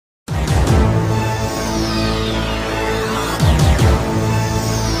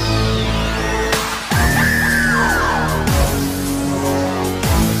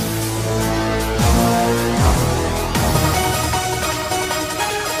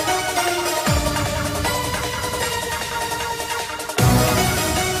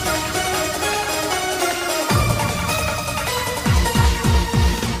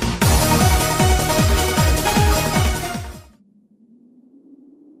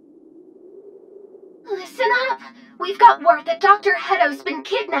Listen up! We've got word that Dr. Heto's been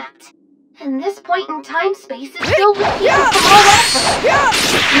kidnapped. And this point in time-space is filled with people from all over.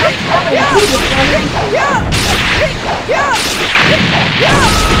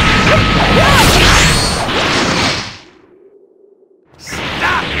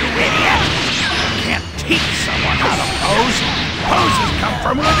 Stop, you idiot! You can't teach someone how to pose. Poses come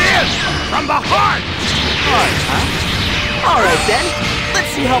from within, from the heart. Heart, huh? All right then.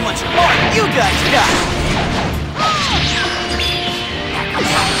 Let's see how much heart you guys got.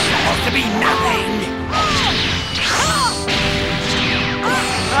 Supposed to be nothing.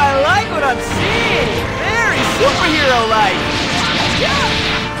 I like what I'm seeing. Very superhero-like.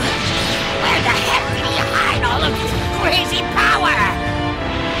 Where the heck did you hide all of this crazy power?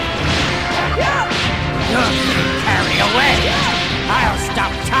 You're getting carried away. I'll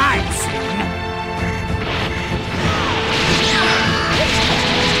stop time soon.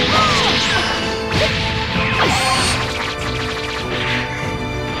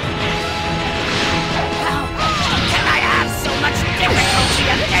 How can I have so much difficulty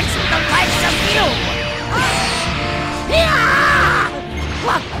against the likes of you? Yeah!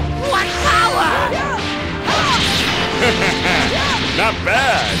 What power? Not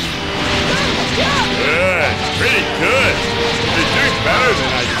bad. Good. Pretty good. You're doing better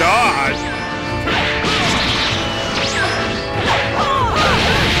than I thought.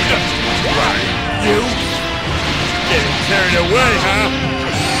 Right. You? Getting carried away, huh?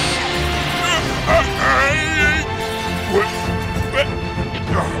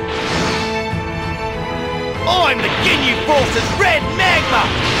 I'm the Ginyu Force's red magma!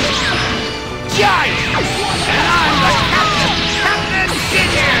 Giant! And I'm the Captain! Captain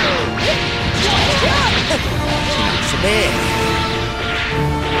Ginyu! It's big.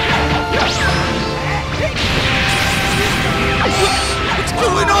 What's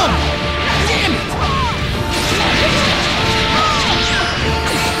going on? Damn it!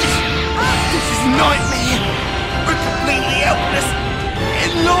 This is a nightmare! We're completely helpless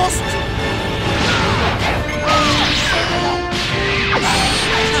and lost! I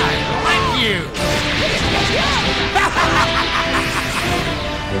like you!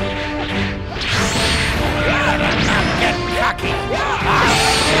 Now get cocky! I'll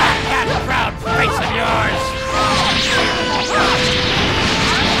slap that proud face of yours!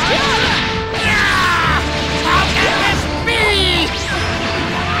 How can this be?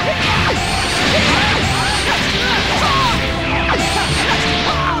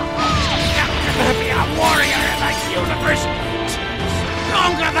 You're gonna be a warrior in the universe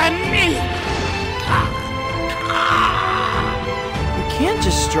stronger than me! You can't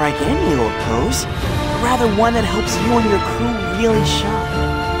just strike any old pose. Rather one that helps you and your crew really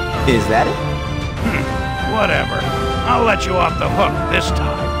shine. Is that it? Whatever. I'll let you off the hook this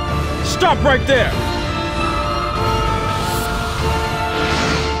time. Stop right there!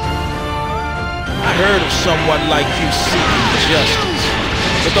 I heard of someone like you seeking justice.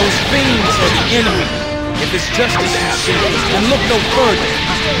 But those fiends are the enemy. If it's justice you seek, then look no further.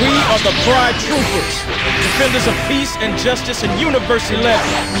 We are the Pride Troopers, defenders of peace and justice in Universe 11.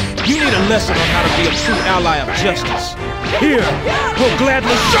 You need a lesson on how to be a true ally of justice. Here, we'll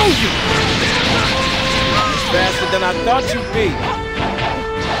gladly show you! It's faster than I thought you'd be.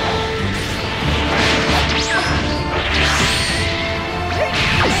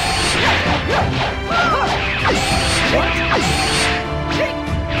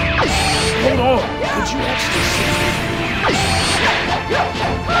 Hold on. Could you actually see me?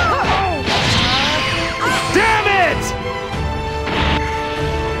 Damn it!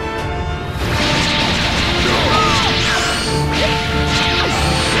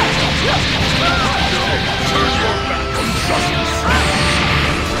 Turn your back on justice!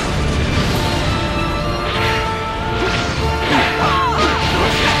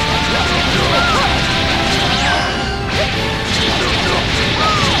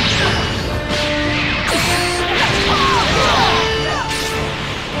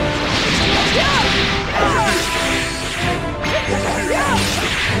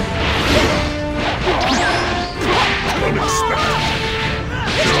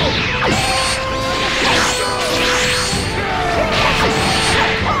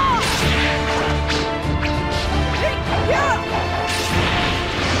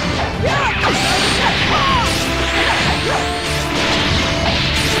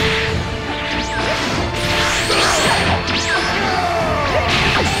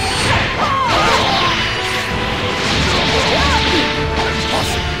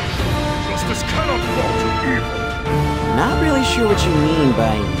 sure what you mean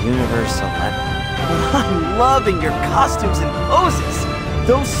by Universe 11. I'm loving your costumes and poses.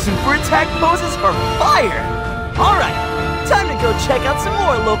 Those super attack poses are fire! Alright, time to go check out some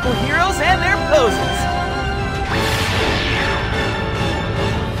more local heroes and their poses!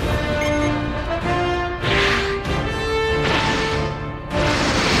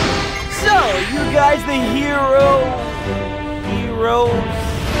 So, you guys the heroes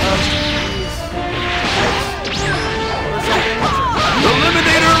of these...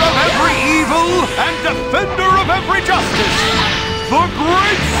 Eliminator of every evil and defender of every justice, the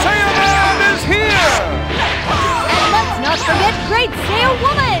Great Saiyaman is here! And let's not forget Great Saiya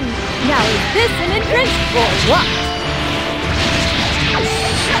Woman! Now is this an entrance or what?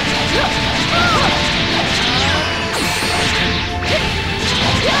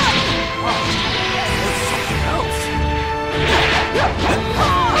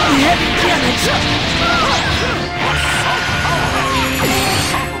 Heavy damage!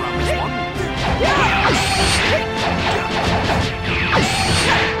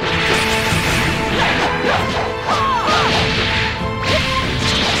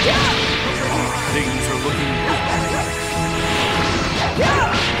 Things are looking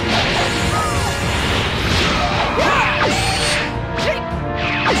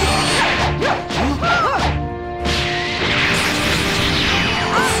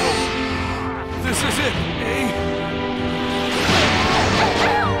This is it, eh?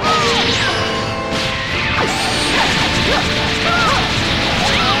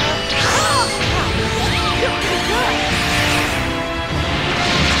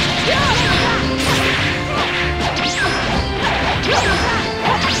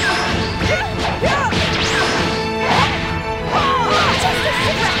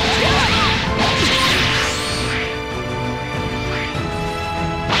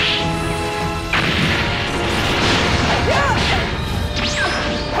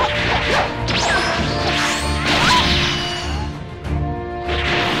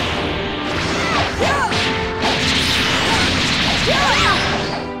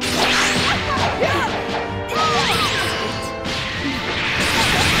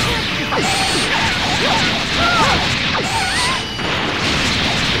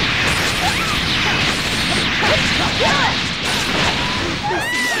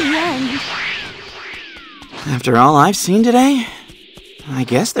 After all I've seen today, I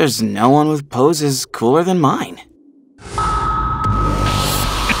guess there's no one with poses cooler than mine. An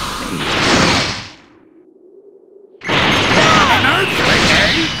earthling,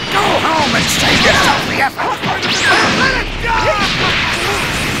 eh? Go home and save yourself the effort! Let it go!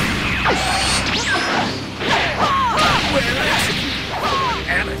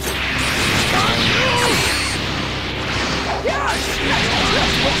 Damn it!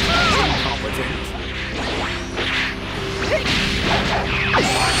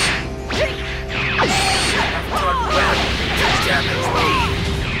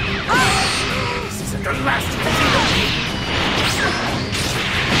 This isn't the last of the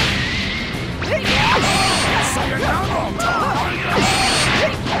so you're not all done.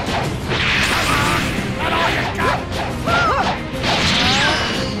 Come on, not all you got.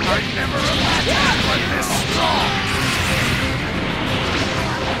 I never imagined you were this strong.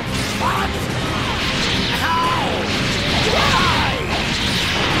 What? How? Why?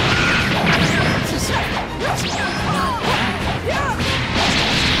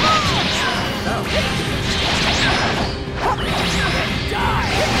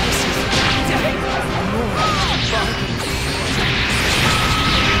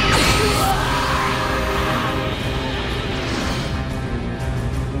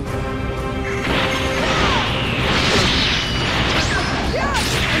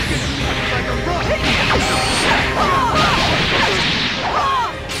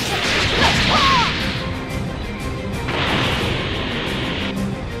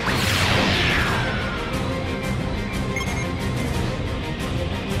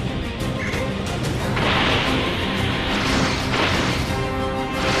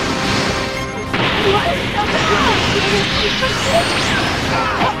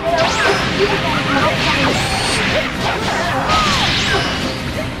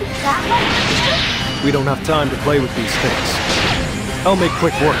 We don't have time to play with these things. I'll make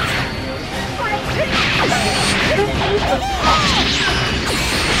quick work.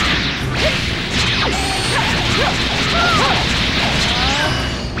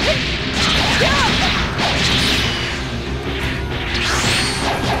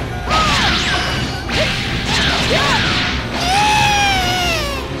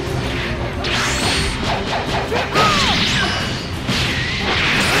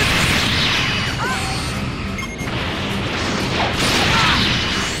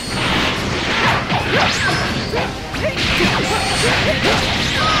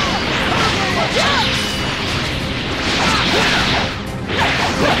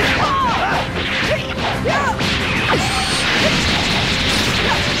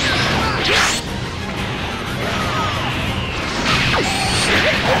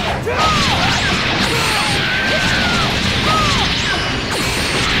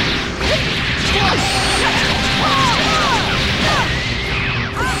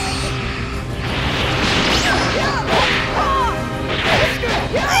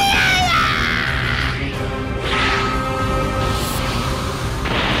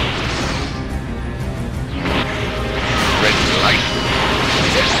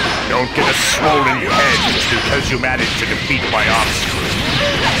 because you managed to defeat my offspring.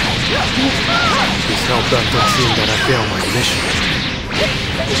 Please help Dr. seeing that I failed my mission.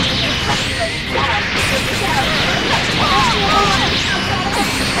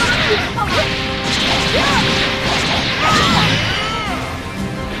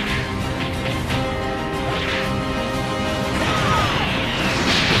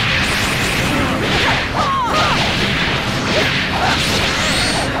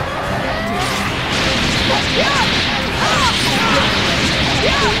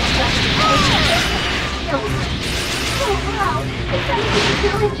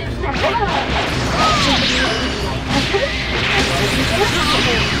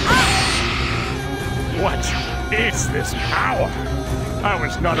 What is this power? I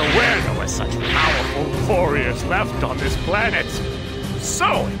was not aware there were such powerful warriors left on this planet.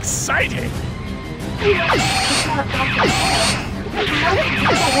 So exciting!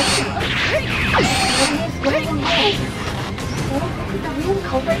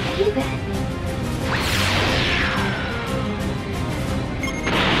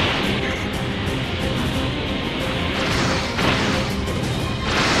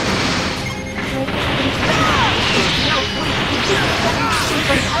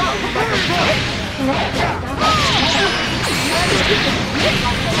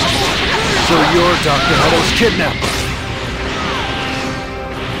 So you're Dr. Hedo's kidnapper.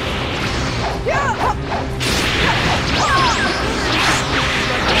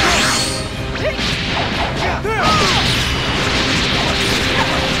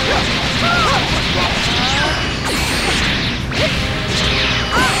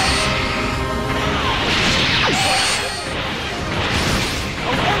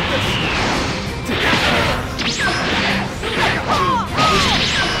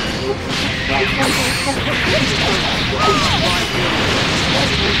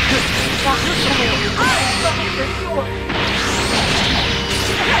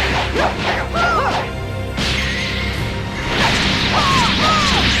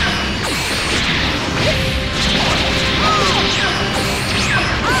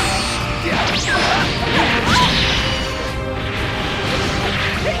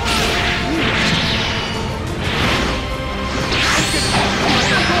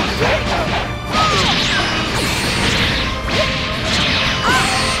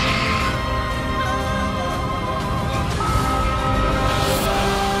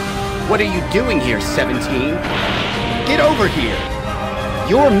 What are you doing here, 17? Get over here!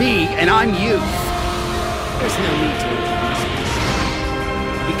 You're me, and I'm you! There's no need to introduce this,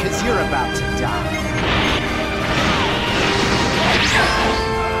 because you're about to die.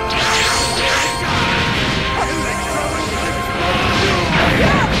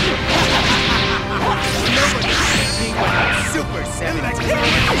 Super 17!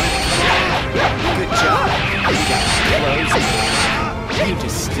 Good job! You got close. You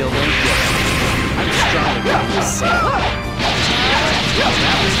just still don't get it. I'm stronger than you say.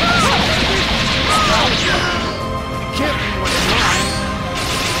 You can't be one of mine.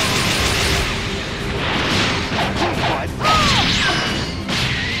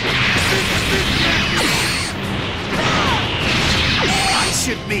 I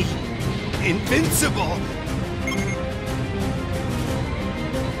should be invincible.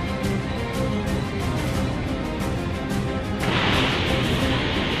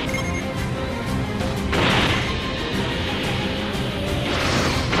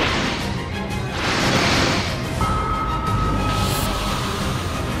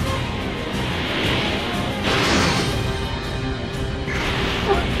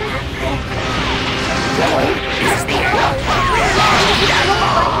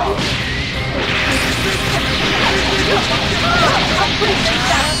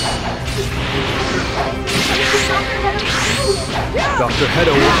 Dr.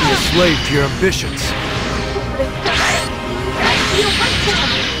 Hedo won't be a slave to your ambitions.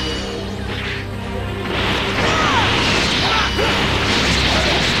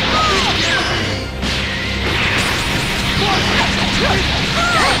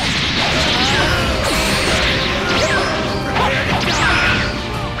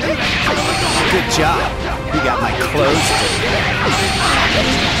 Good job. You got my clothes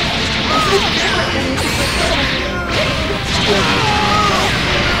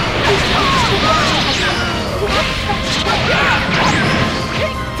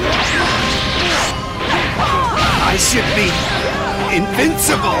I should be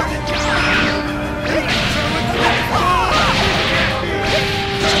invincible.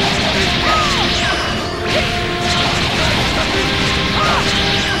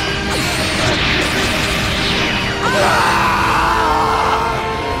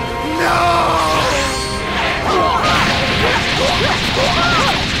 No!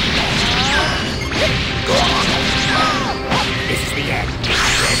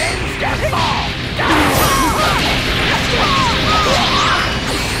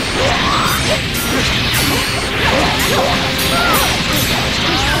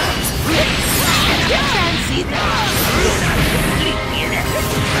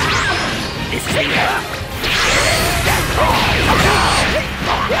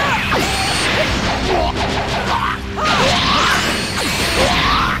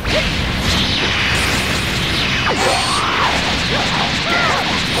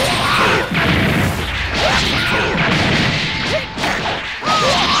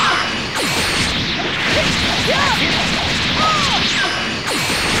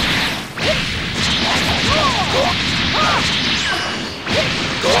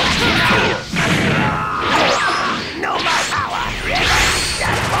 No more power!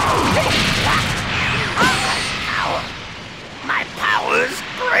 My power's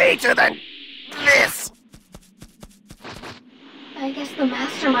greater than this! I guess the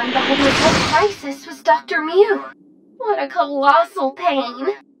mastermind behind this whole crisis was Dr. Mew. What a colossal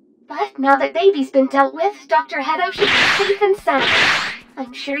pain. But now that Baby's been dealt with, Dr. Hedo should be safe and sound.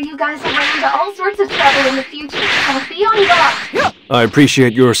 I'm sure you guys will run into all sorts of trouble in the future, so be on guard. I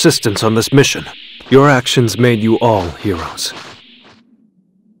appreciate your assistance on this mission. Your actions made you all heroes.